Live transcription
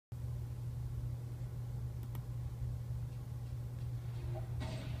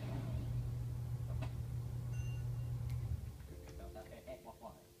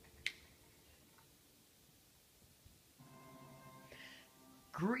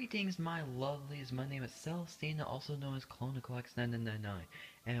Greetings, my lovelies. My name is Celestina, also known as ClonaCox9999,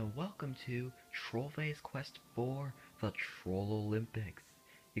 and welcome to Trollface Quest for the Troll Olympics.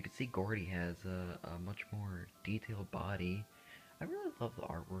 You can see Gordy has a much more detailed body. I really love the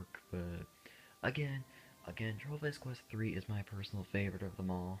artwork, but again, Trollface Quest 3 is my personal favorite of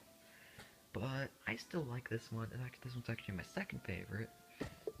them all. But I still like this one. This one's actually my second favorite.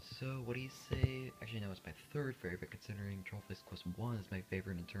 So, what do you say? Actually, no, it's my third favorite, considering Trollface Quest 1 is my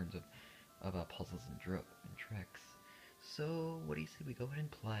favorite in terms of puzzles and tricks. So, what do you say we go ahead and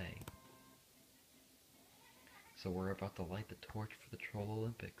play? So, we're about to light the torch for the Troll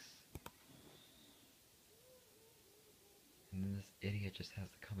Olympics. And then this idiot just has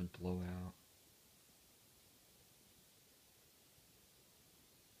to come and blow out.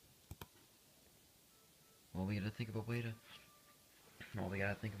 Well, we gotta think of a way to... Well, we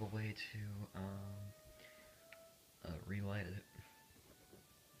gotta think of a way to, relight it.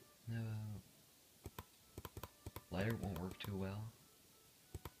 No... Lighter won't work too well.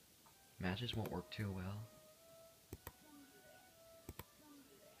 Matches won't work too well.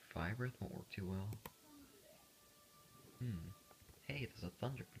 Fire breath won't work too well. Hey, there's a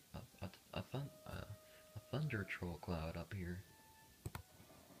thunder troll cloud up here.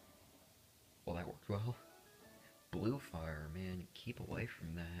 Well, that worked well. Blue fire, man, keep away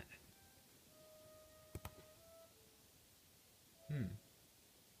from that.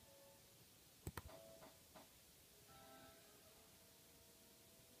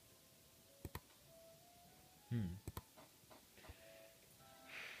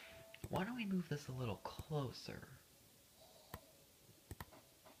 Why don't we move this a little closer?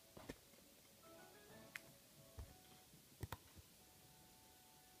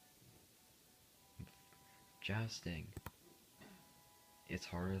 Jousting. It's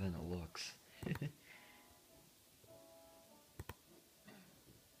harder than it looks.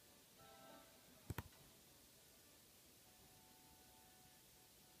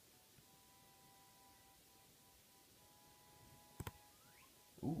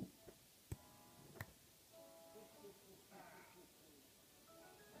 Ooh.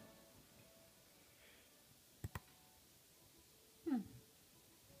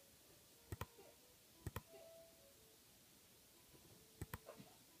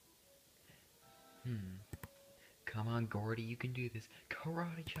 Come on, Gordy, you can do this.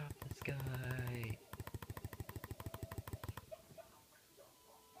 Karate chop this guy.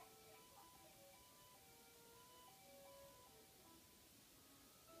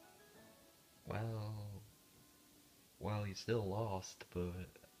 Well, you still lost, but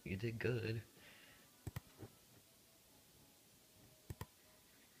you did good.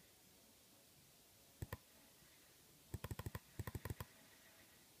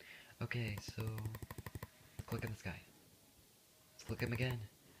 Okay, so let's look at this guy. Let's look at him again.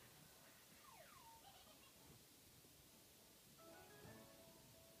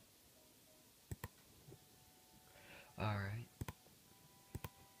 Alright.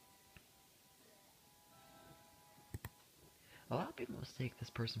 A lot of people mistake this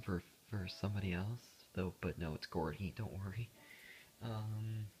person for somebody else, though, but no, it's Gordy, don't worry.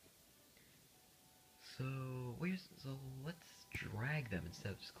 So, so let's drag them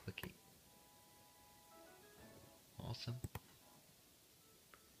instead of just clicking. Awesome.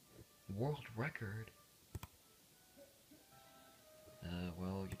 World record?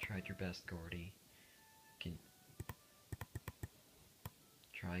 Well, you tried your best, Gordy. Can...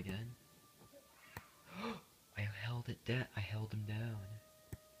 Try again? I held him down.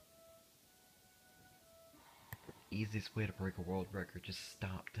 Easiest way to break a world record, just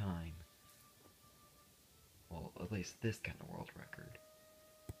stop time. Well, at least this kind of world record.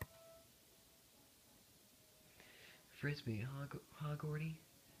 Frisbee, huh, Gordy?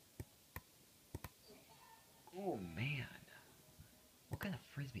 Oh, man. What kind of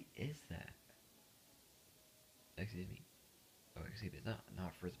frisbee is that? Excuse me. Oh, excuse me, it's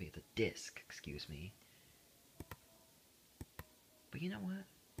not frisbee, it's a disc, excuse me. But you know what?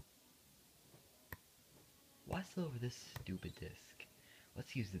 Why still over this stupid disc?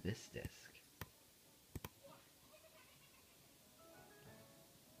 Let's use this disc.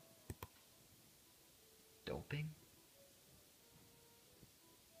 Doping?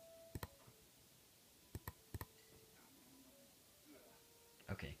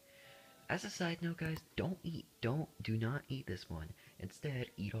 Okay. As a side note, guys, do not eat this one. Instead,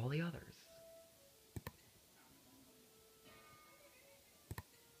 eat all the others.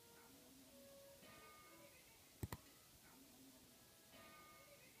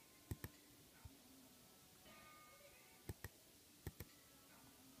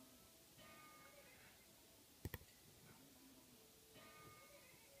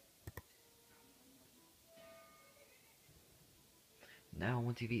 Now,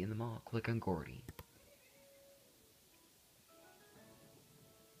 once you've eaten them all, click on Gordy.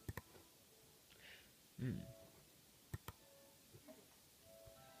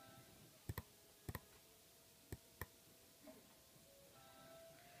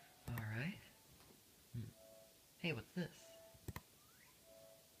 Alright. Hey, what's this?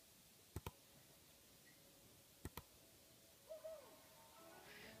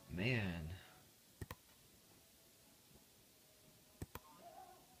 Man.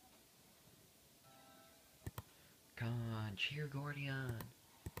 Come on, cheer Gordy on.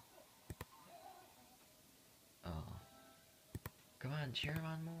 Oh. Come on, cheer him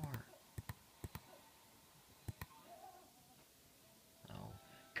on more. Oh.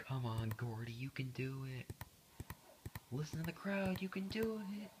 Come on, Gordy, you can do it. Listen to the crowd, you can do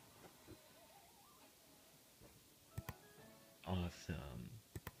it. Awesome.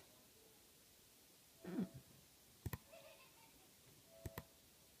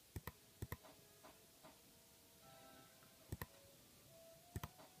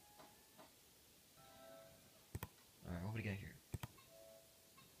 Alright, what do we got here?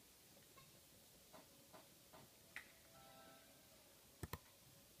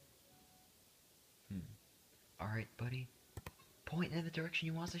 Alright, buddy. Point in the direction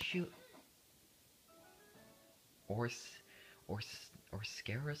you want us to shoot. Or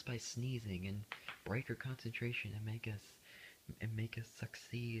scare us by sneezing and break our concentration and make us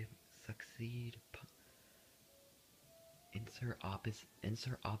succeed. Insert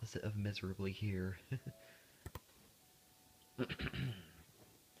opposite of miserably here.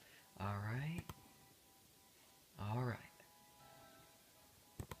 Alright. Alright.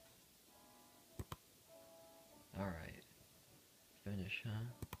 Alright. Finish, huh?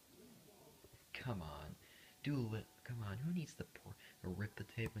 Come on. Come on, who needs to rip the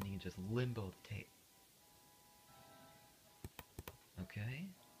tape when you can just limbo the tape? Okay.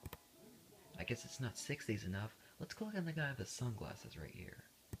 I guess it's not 60s enough. Let's click on the guy with the sunglasses right here.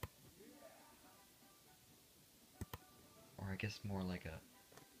 Or I guess more like a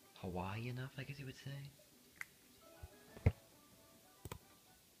Hawaii enough, I guess you would say.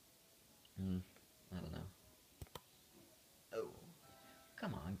 I don't know. Oh.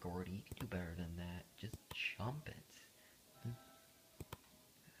 Come on, Gordy, you can do better than that. Just jump it.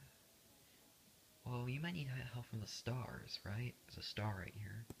 Well, you might need help from the stars, right? There's a star right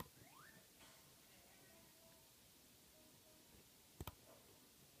here.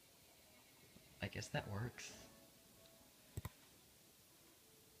 I guess that works.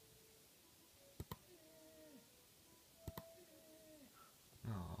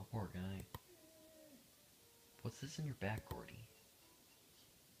 Oh, poor guy. What's this in your back, Gordy?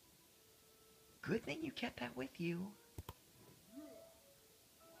 Good thing you kept that with you.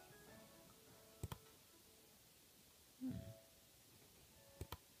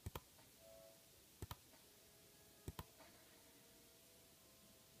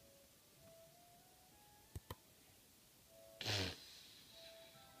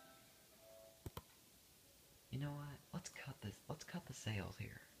 You know what? Let's cut the sails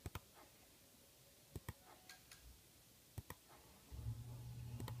here.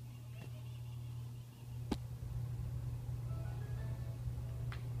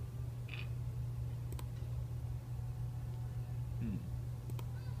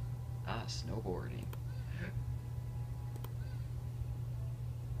 Snowboarding.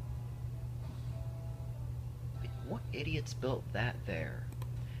 What idiots built that there?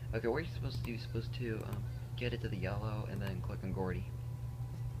 Okay, what are you supposed to do? You're supposed to get it to the yellow and then click on Gordy.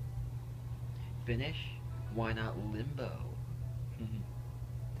 Finish? Why not limbo?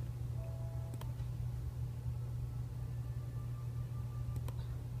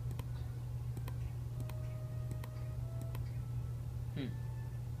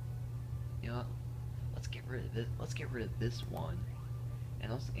 You know, let's get rid of this. Let's get rid of this one,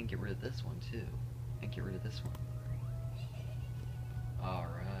 and get rid of this one too, and get rid of this one. All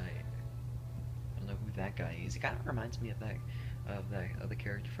right. I don't know who that guy is. He kind of reminds me of the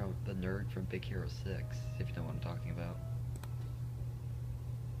character from the nerd from Big Hero 6. If you know what I'm talking about.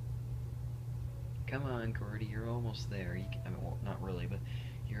 Come on, Gordy, you're almost there. I mean, well, not really, but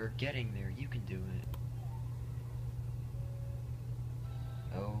you're getting there. You can do it.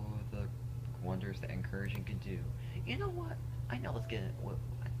 Oh, the wonders that encouraging can do. You know what? I know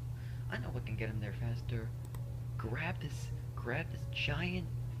I know what can get him there faster. Grab this giant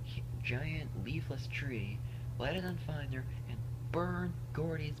leafless tree, light it on fire, and burn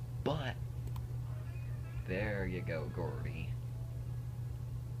Gordy's butt. There you go, Gordy.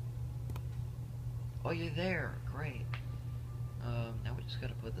 Oh, you're there. Great. Now we just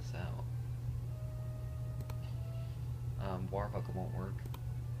gotta put this out. Bar buckle won't work.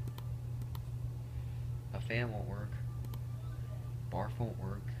 A fan won't work. Barf won't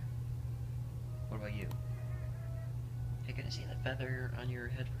work. What about you? Hey, can I see the feather on your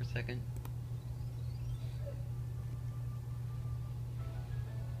head for a second?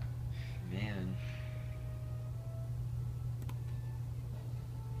 Man.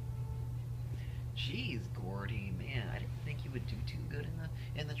 Jeez, Gordy, man, I didn't think you would do too good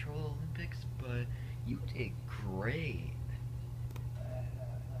in the Troll Olympics, but you did great.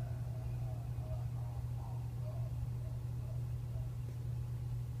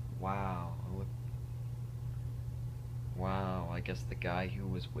 Wow. Wow, I guess the guy who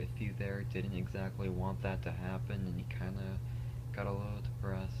was with you there didn't exactly want that to happen, and he kinda got a little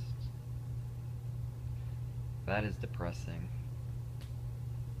depressed. That is depressing.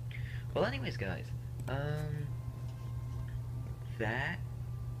 Well, anyways, guys, um, that.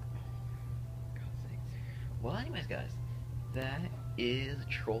 God's sake. Well, anyways, guys, that is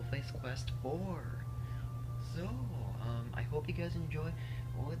Trollface Quest 4. So, I hope you guys enjoyed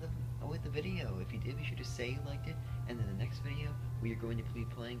with the video. If you did, be sure to say you liked it. And in the next video, we are going to be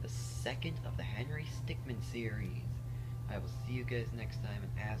playing the second of the Henry Stickmin series. I will see you guys next time,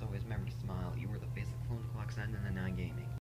 and as always, remember to smile. You were the face of Clone Clock 999 Gaming.